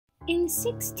In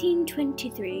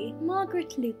 1623,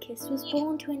 Margaret Lucas was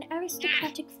born to an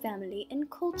aristocratic family in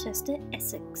Colchester,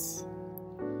 Essex.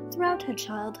 Throughout her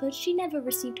childhood, she never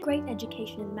received great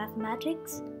education in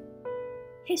mathematics,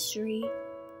 history,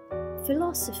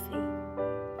 philosophy,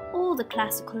 or the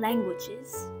classical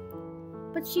languages.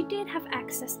 But she did have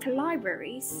access to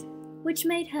libraries, which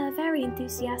made her a very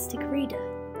enthusiastic reader.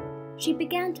 She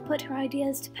began to put her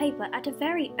ideas to paper at a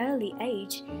very early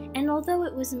age, and although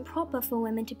it was improper for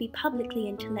women to be publicly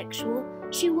intellectual,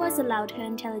 she was allowed her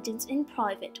intelligence in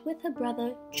private with her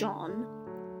brother John.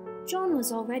 John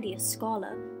was already a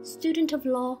scholar, student of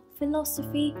law,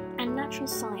 philosophy, and natural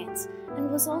science, and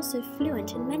was also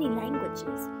fluent in many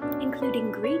languages,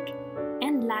 including Greek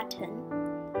and Latin.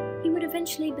 He would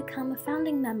eventually become a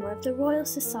founding member of the Royal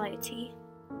Society.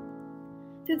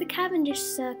 Through the Cavendish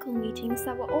Circle meetings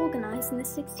that were organised in the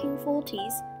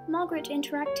 1640s, Margaret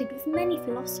interacted with many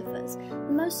philosophers,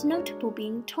 the most notable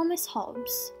being Thomas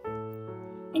Hobbes.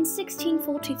 In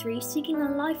 1643, seeking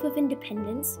a life of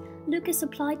independence, Lucas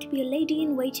applied to be a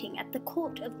lady-in-waiting at the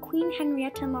court of Queen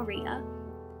Henrietta Maria,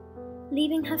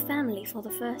 leaving her family for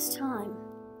the first time.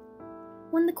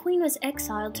 When the Queen was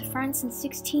exiled to France in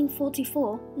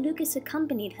 1644, Lucas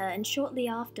accompanied her and shortly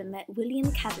after met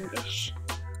William Cavendish.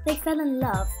 They fell in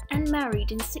love and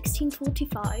married in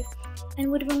 1645 and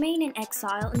would remain in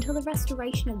exile until the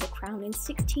restoration of the crown in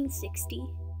 1660.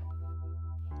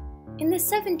 In the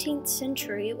 17th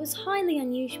century, it was highly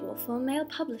unusual for a male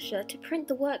publisher to print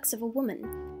the works of a woman.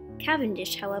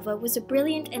 Cavendish, however, was a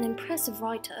brilliant and impressive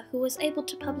writer who was able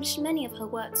to publish many of her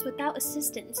works without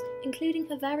assistance, including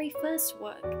her very first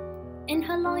work. In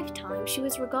her lifetime, she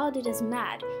was regarded as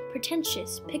mad,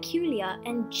 pretentious, peculiar,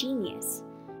 and genius.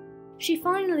 She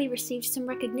finally received some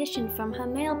recognition from her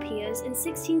male peers in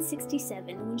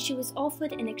 1667 when she was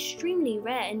offered an extremely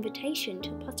rare invitation to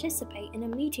participate in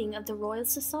a meeting of the Royal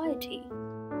Society.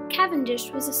 Cavendish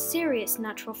was a serious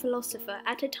natural philosopher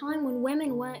at a time when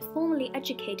women weren't formally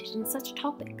educated in such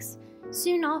topics.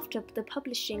 Soon after the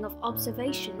publishing of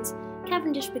Observations,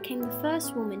 Cavendish became the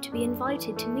first woman to be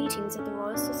invited to meetings of the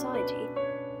Royal Society.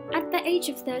 At the age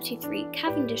of 33,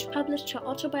 Cavendish published her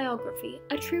autobiography,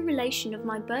 A True Relation of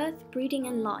My Birth, Breeding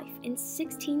and Life, in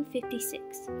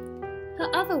 1656. Her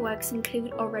other works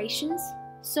include Orations,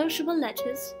 Sociable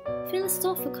Letters,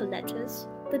 Philosophical Letters,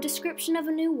 The Description of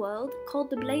a New World, called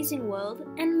The Blazing World,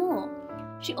 and more.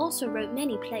 She also wrote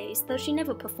many plays, though she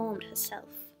never performed herself,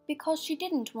 because she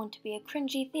didn't want to be a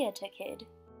cringy theatre kid.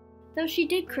 Though she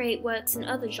did create works in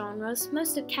other genres,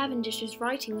 most of Cavendish's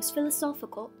writing was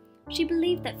philosophical. She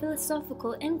believed that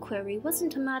philosophical inquiry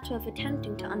wasn't a matter of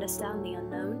attempting to understand the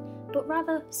unknown, but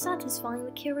rather satisfying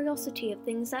the curiosity of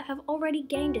things that have already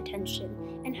gained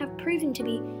attention and have proven to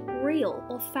be real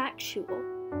or factual.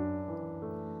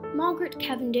 Margaret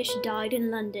Cavendish died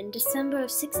in London, December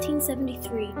of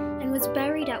 1673, and was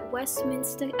buried at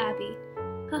Westminster Abbey.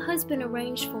 Her husband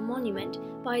arranged for a monument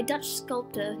by a Dutch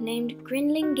sculptor named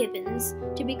Grinling Gibbons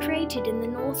to be created in the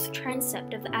north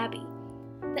transept of the abbey.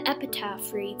 The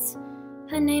epitaph reads,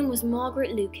 "Her name was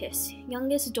Margaret Lucas,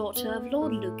 youngest daughter of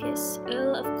Lord Lucas,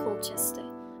 Earl of Colchester,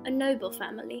 a noble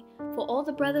family, for all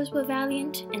the brothers were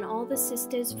valiant and all the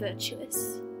sisters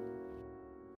virtuous."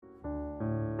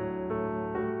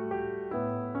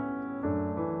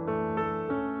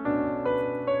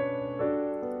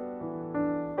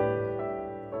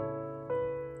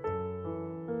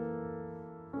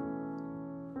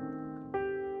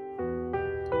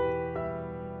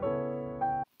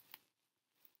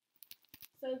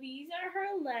 So these are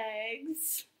her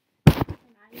legs,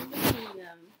 and I need to clean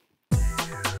them.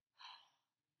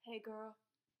 Hey girl,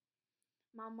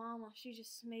 my mama, she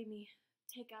just made me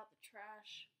take out the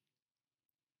trash.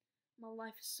 My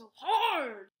life is so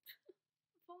hard. I'm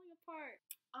falling apart.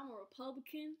 I'm a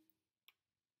Republican.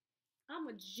 I'm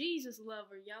a Jesus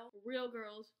lover, yo. Real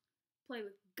girls play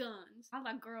with guns. I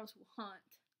like girls who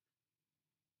hunt.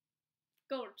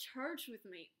 Go to church with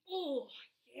me. Oh,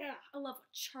 yeah. I love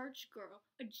a church girl,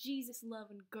 a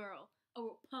Jesus-loving girl, a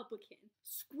Republican.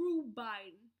 Screw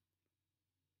Biden.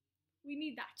 We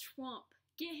need that Trump.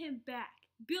 Get him back.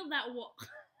 Build that wall.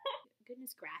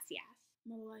 Goodness gracias.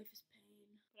 My life is pain.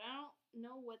 But I don't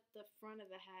know what the front of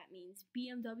the hat means.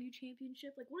 BMW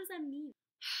championship? Like, what does that mean?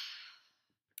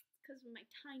 Because of my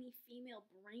tiny female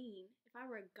brain. If I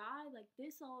were a guy like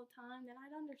this all the time, then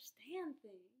I'd understand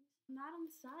things. I'm not a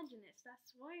misogynist, I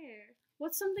swear.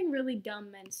 What's something really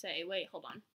dumb men say? Wait, hold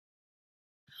on.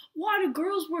 Why do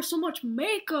girls wear so much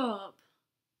makeup?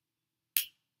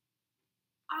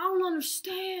 I don't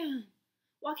understand.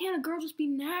 Why can't a girl just be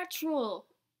natural?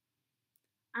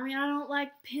 I mean, I don't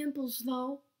like pimples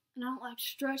though, and I don't like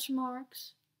stretch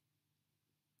marks.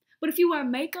 But if you wear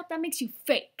makeup, that makes you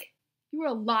fake. You're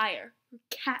a liar. You're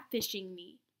catfishing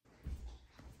me.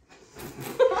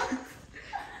 I'll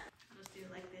just do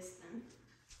it like this then.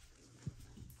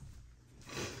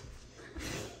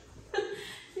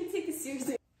 Let me take this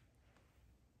seriously.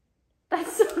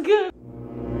 That's so good.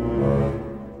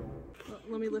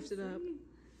 Let me lift it up.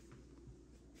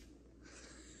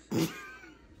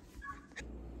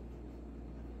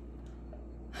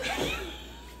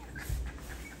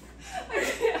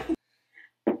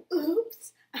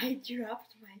 Oops, I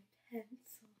dropped my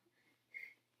pencil.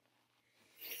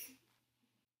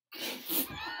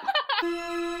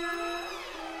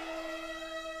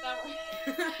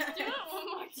 Do it one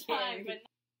more time, but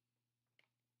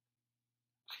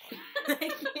I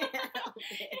can't help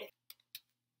it.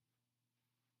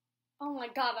 oh my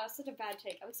god, that was such a bad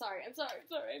take. I'm sorry, I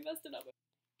messed it up.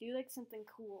 Do like something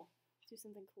cool. Do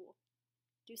something cool.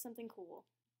 Do something cool.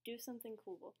 Do something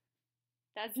cool.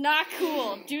 That's not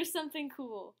cool. Do something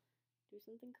cool. Do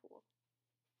something cool.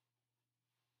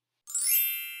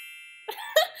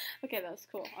 Okay, that was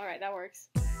cool. Alright, that works.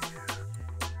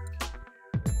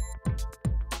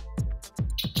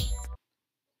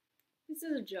 This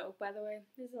is a joke, by the way.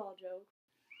 This is all a joke.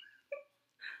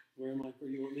 Where am I? Where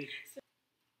do you want me?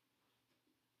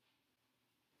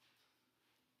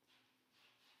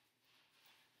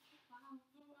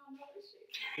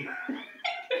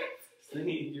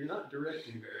 Sydney, you're not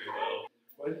directing very well.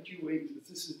 Why did you wait?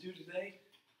 This is due today?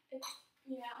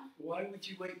 Yeah. Why would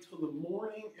you wait till the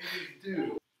morning it is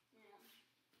due?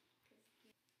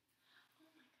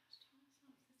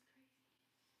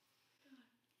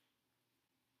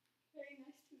 Very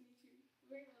nice to meet you.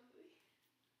 Very lovely.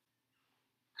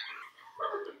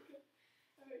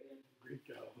 Great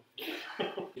job.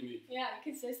 Yeah, you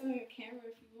can say something on camera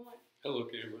if you want. Hello,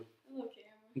 camera. Hello,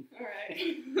 camera.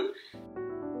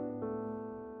 Alright.